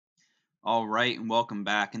All right, and welcome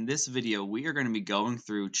back. In this video, we are going to be going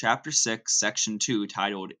through Chapter 6, Section 2,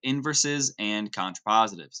 titled Inverses and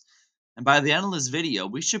Contrapositives. And by the end of this video,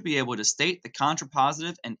 we should be able to state the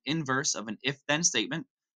contrapositive and inverse of an if-then statement,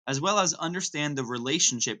 as well as understand the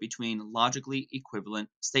relationship between logically equivalent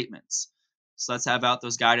statements. So let's have out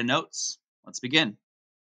those guided notes. Let's begin.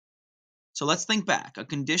 So let's think back. A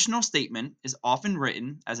conditional statement is often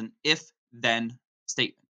written as an if-then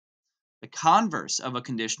statement. The converse of a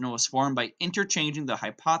conditional is formed by interchanging the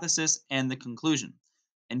hypothesis and the conclusion.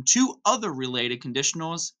 And two other related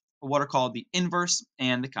conditionals are what are called the inverse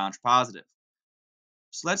and the contrapositive.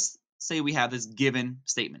 So let's say we have this given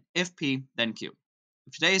statement. If P, then Q.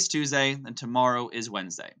 If today is Tuesday, then tomorrow is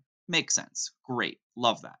Wednesday. Makes sense. Great.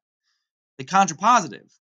 Love that. The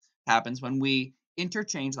contrapositive happens when we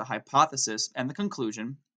interchange the hypothesis and the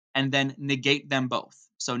conclusion and then negate them both.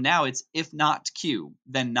 So now it's if not Q,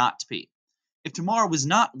 then not P. If tomorrow was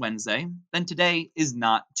not Wednesday, then today is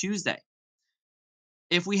not Tuesday.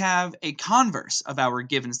 If we have a converse of our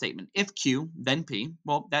given statement, if Q, then P,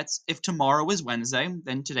 well, that's if tomorrow is Wednesday,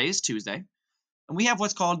 then today is Tuesday. And we have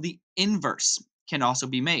what's called the inverse can also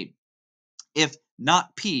be made. If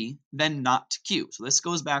not P, then not Q. So this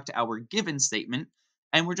goes back to our given statement,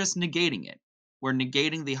 and we're just negating it. We're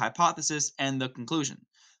negating the hypothesis and the conclusion.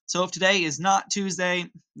 So if today is not Tuesday,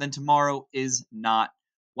 then tomorrow is not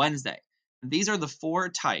Wednesday. These are the four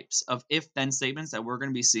types of if-then statements that we're going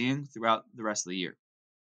to be seeing throughout the rest of the year.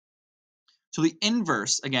 So the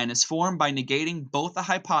inverse, again, is formed by negating both the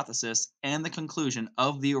hypothesis and the conclusion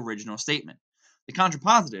of the original statement. The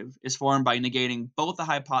contrapositive is formed by negating both the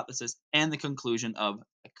hypothesis and the conclusion of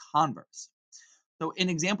the converse. So in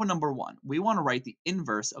example number 1, we want to write the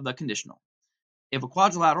inverse of the conditional. If a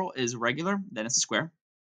quadrilateral is regular, then it's a square.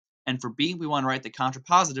 And for B, we want to write the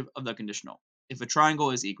contrapositive of the conditional. If a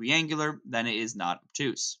triangle is equiangular, then it is not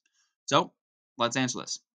obtuse. So let's answer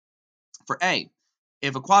this. For A,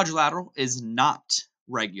 if a quadrilateral is not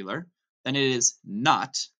regular, then it is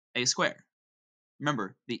not a square.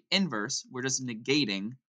 Remember, the inverse, we're just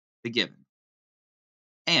negating the given.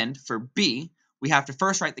 And for B, we have to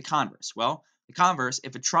first write the converse. Well, the converse,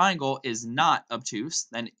 if a triangle is not obtuse,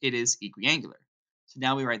 then it is equiangular. So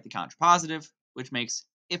now we write the contrapositive, which makes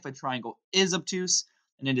if a triangle is obtuse,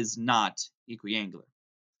 then it is not equiangular.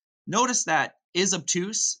 Notice that is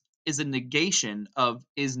obtuse is a negation of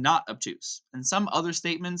is not obtuse. And some other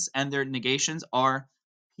statements and their negations are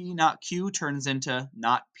P not Q turns into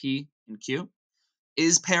not P and Q.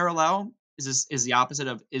 Is parallel is the opposite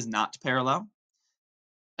of is not parallel.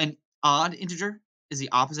 An odd integer is the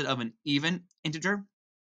opposite of an even integer.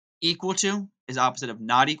 Equal to is opposite of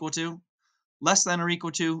not equal to. Less than or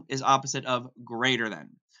equal to is opposite of greater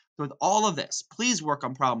than. So with all of this, please work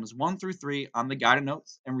on problems 1 through 3 on the guided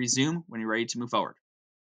notes and resume when you're ready to move forward.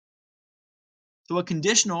 So a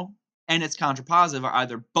conditional and its contrapositive are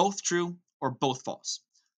either both true or both false.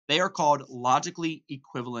 They are called logically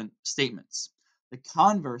equivalent statements. The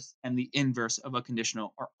converse and the inverse of a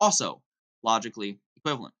conditional are also logically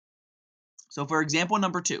equivalent. So for example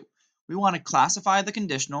number 2, we want to classify the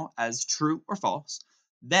conditional as true or false,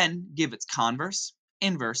 then give its converse,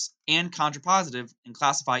 inverse, and contrapositive and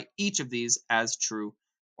classify each of these as true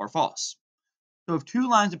or false. So if two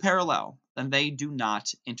lines are parallel, then they do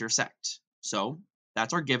not intersect. So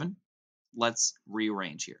that's our given. Let's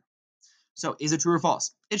rearrange here. So is it true or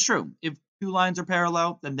false? It's true. If two lines are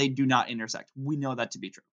parallel, then they do not intersect. We know that to be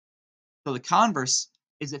true. So the converse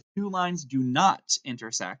is if two lines do not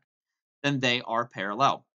intersect, then they are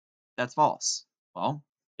parallel. That's false. Well,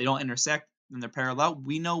 they don't intersect, then they're parallel.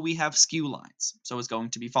 We know we have skew lines, so it's going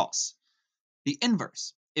to be false. The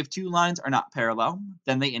inverse, if two lines are not parallel,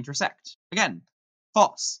 then they intersect. Again,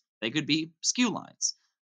 false. They could be skew lines.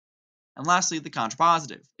 And lastly, the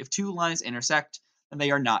contrapositive. If two lines intersect, then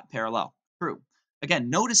they are not parallel. True. Again,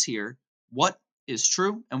 notice here what is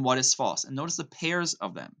true and what is false. And notice the pairs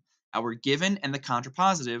of them. Our given and the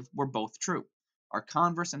contrapositive were both true. Our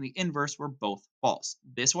converse and the inverse were both false.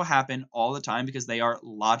 This will happen all the time because they are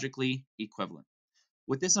logically equivalent.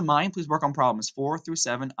 With this in mind, please work on problems 4 through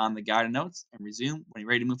 7 on the guided notes and resume when you're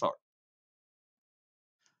ready to move forward.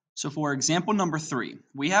 So for example number 3,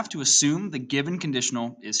 we have to assume the given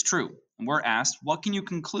conditional is true. And we're asked, what can you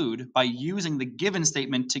conclude by using the given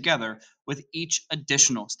statement together with each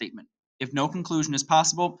additional statement? If no conclusion is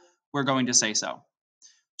possible, we're going to say so.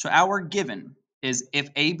 So our given is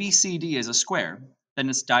if ABCD is a square, then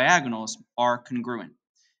its diagonals are congruent.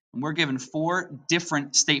 And we're given 4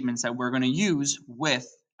 different statements that we're going to use with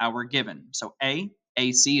our given. So A,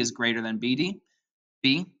 AC is greater than BD.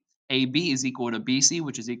 B, AB is equal to BC,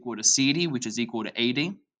 which is equal to CD, which is equal to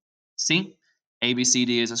AD. C,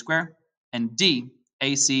 ABCD is a square. and D,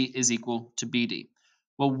 AC is equal to BD.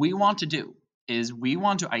 What we want to do is we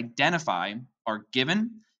want to identify our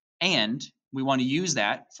given, and we want to use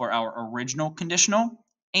that for our original conditional,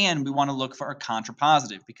 and we want to look for a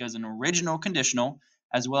contrapositive because an original conditional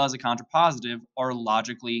as well as a contrapositive are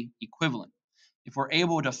logically equivalent. If we're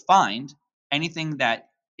able to find anything that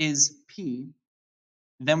is P,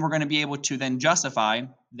 then we're going to be able to then justify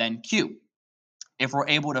then Q. If we're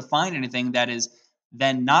able to find anything that is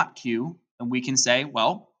then not Q, then we can say,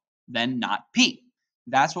 well, then not P.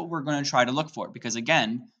 That's what we're going to try to look for because,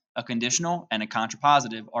 again, a conditional and a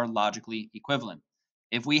contrapositive are logically equivalent.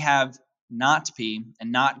 If we have not P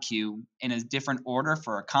and not Q in a different order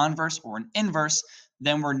for a converse or an inverse,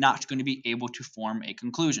 then we're not going to be able to form a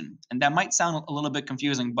conclusion. And that might sound a little bit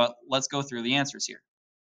confusing, but let's go through the answers here.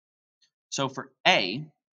 So for A,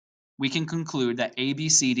 we can conclude that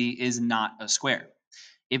ABCD is not a square.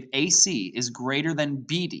 If AC is greater than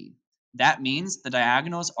BD, that means the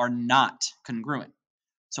diagonals are not congruent.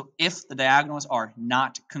 So if the diagonals are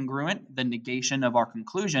not congruent, the negation of our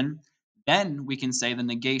conclusion, then we can say the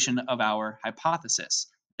negation of our hypothesis.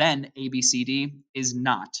 Then ABCD is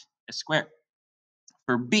not a square.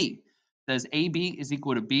 For B, it says AB is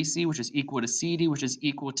equal to BC, which is equal to CD, which is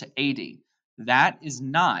equal to AD. That is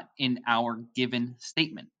not in our given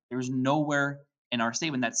statement. There's nowhere in our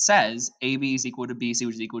statement that says AB is equal to BC,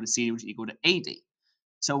 which is equal to CD, which is equal to AD.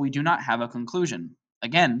 So we do not have a conclusion.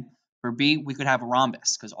 Again, for B, we could have a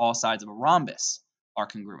rhombus because all sides of a rhombus are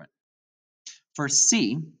congruent. For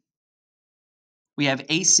C, we have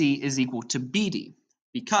AC is equal to BD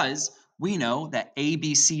because we know that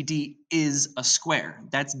ABCD is a square.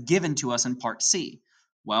 That's given to us in part C.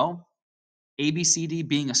 Well, ABCD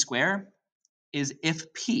being a square is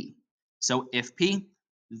if P. So if P,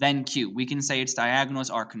 then Q. We can say its diagonals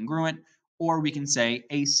are congruent, or we can say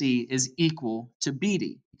AC is equal to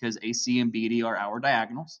BD because AC and BD are our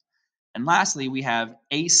diagonals. And lastly, we have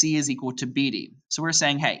AC is equal to BD. So we're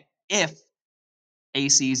saying, hey, if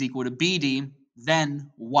AC is equal to BD,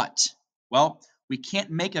 then what? Well, we can't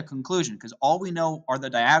make a conclusion because all we know are the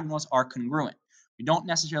diagonals are congruent. We don't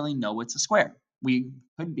necessarily know it's a square. We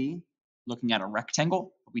could be looking at a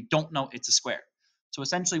rectangle, but we don't know it's a square. So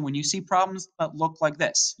essentially, when you see problems that look like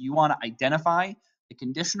this, you want to identify a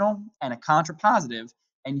conditional and a contrapositive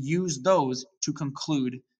and use those to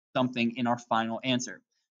conclude something in our final answer.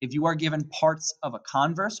 If you are given parts of a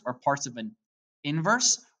converse or parts of an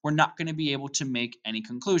inverse, we're not going to be able to make any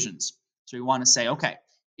conclusions. So we want to say, okay,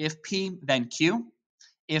 if P, then Q.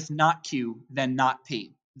 If not Q, then not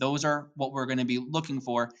P. Those are what we're going to be looking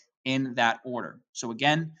for in that order. So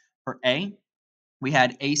again, for A, we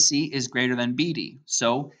had AC is greater than BD.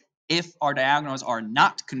 So if our diagonals are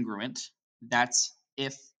not congruent, that's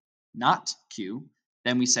if not Q,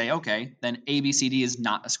 then we say, okay, then ABCD is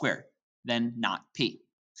not a square, then not P.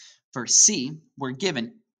 For C, we're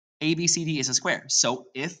given ABCD is a square. So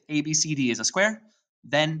if ABCD is a square,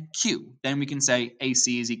 then Q. Then we can say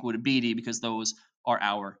AC is equal to BD because those are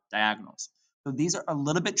our diagonals. So these are a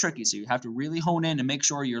little bit tricky, so you have to really hone in and make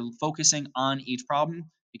sure you're focusing on each problem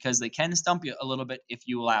because they can stump you a little bit if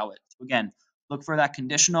you allow it. So again, look for that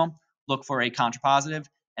conditional, look for a contrapositive,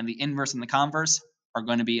 and the inverse and the converse are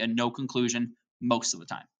going to be a no conclusion most of the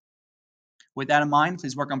time. With that in mind,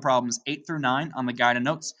 please work on problems 8 through 9 on the guide and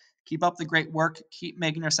notes. Keep up the great work. Keep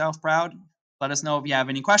making yourself proud. Let us know if you have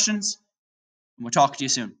any questions, and we'll talk to you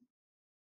soon.